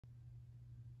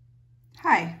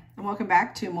Hi, and welcome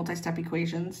back to Multi-Step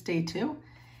Equations, Day 2.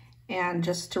 And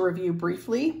just to review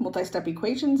briefly, multi-step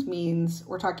equations means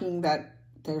we're talking that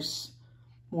there's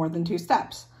more than 2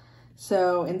 steps.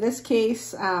 So in this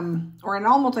case, or in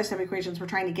all multi-step equations, we're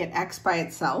trying to get x by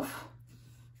itself.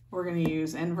 We're going to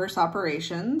use inverse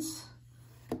operations.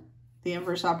 The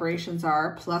inverse operations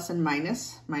are plus and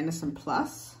minus, minus and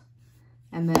plus,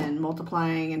 and then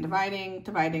multiplying and dividing,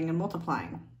 dividing and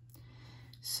multiplying.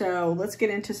 So let's get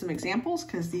into some examples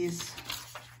because these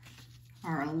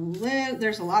are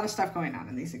there's a lot of stuff going on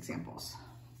in these examples.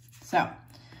 So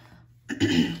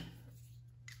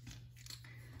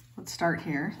let's start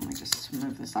here. Let me just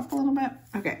move this up a little bit.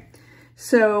 Okay,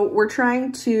 so we're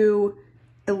trying to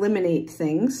eliminate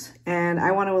things, and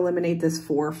I want to eliminate this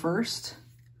 4 first.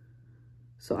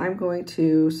 So I'm going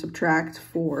to subtract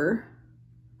 4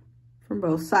 from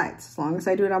both sides. As long as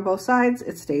I do it on both sides,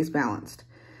 it stays balanced.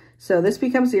 So this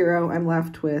becomes 0. I'm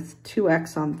left with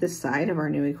 2x on this side of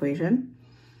our new equation.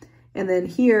 And then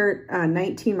here,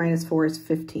 19 minus 4 is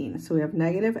 15. So we have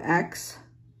negative x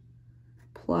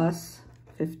plus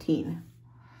 15.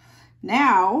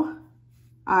 Now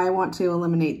I want to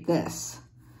eliminate this.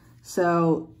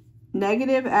 So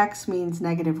negative x means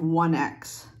negative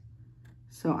 1x.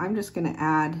 So I'm just going to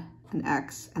add an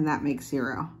x, and that makes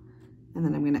 0. And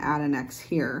then I'm going to add an x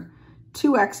here.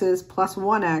 2 x's plus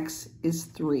 1x is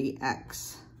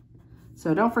 3x.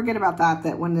 So don't forget about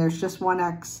that when there's just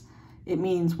 1x, it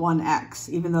means 1x,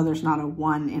 even though there's not a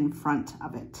 1 in front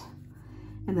of it.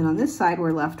 And then on this side,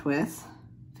 we're left with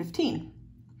 15.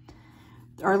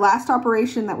 Our last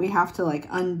operation that we have to like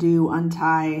undo,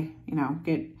 untie,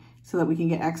 get so that we can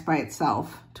get x by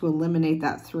itself to eliminate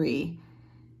that 3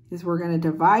 is we're going to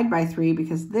divide by 3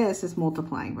 because this is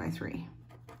multiplying by 3.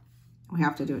 We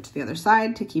have to do it to the other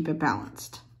side to keep it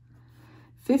balanced.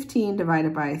 15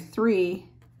 divided by 3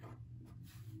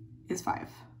 is 5.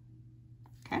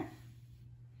 Okay.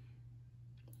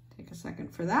 Take a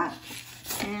second for that.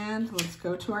 And let's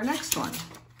go to our next one.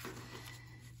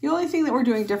 The only thing that we're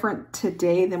doing different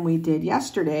today than we did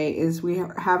yesterday is we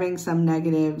are having some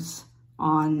negatives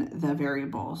on the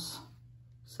variables.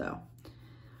 So,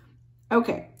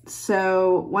 okay.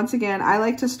 So once again, I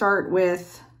like to start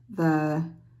with the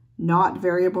not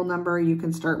variable number. You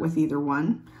can start with either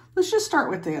one. Let's just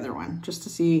start with the other one just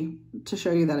to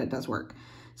show you that it does work.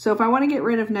 So if I want to get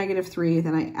rid of negative 3,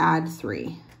 then I add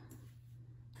 3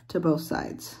 to both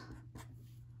sides.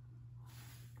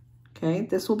 Okay,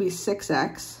 this will be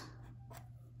 6x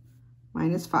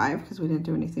minus 5 because we didn't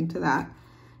do anything to that.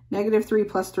 Negative 3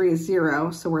 plus 3 is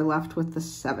 0, so we're left with the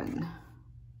 7.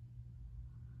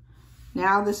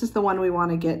 Now this is the one we want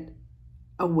to get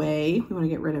away. We want to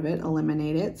get rid of it,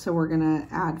 eliminate it. So we're going to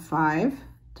add 5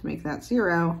 to make that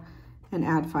 0 and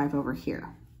add 5 over here.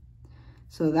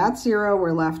 So that's 0.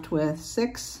 We're left with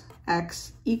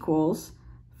 6x equals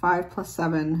 5 plus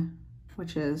 7,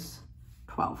 which is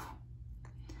 12.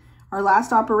 Our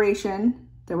last operation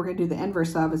that we're going to do the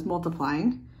inverse of is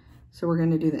multiplying. So we're going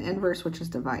to do the inverse, which is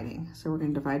dividing. So we're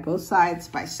going to divide both sides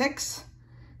by 6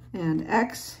 and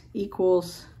x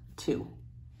equals 2.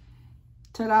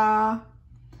 Ta-da!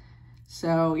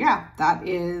 So yeah, that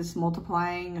is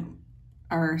solving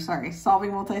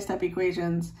multi-step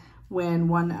equations when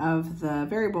one of the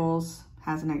variables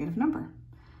has a negative number.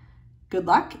 Good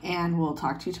luck, and we'll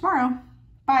talk to you tomorrow.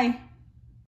 Bye.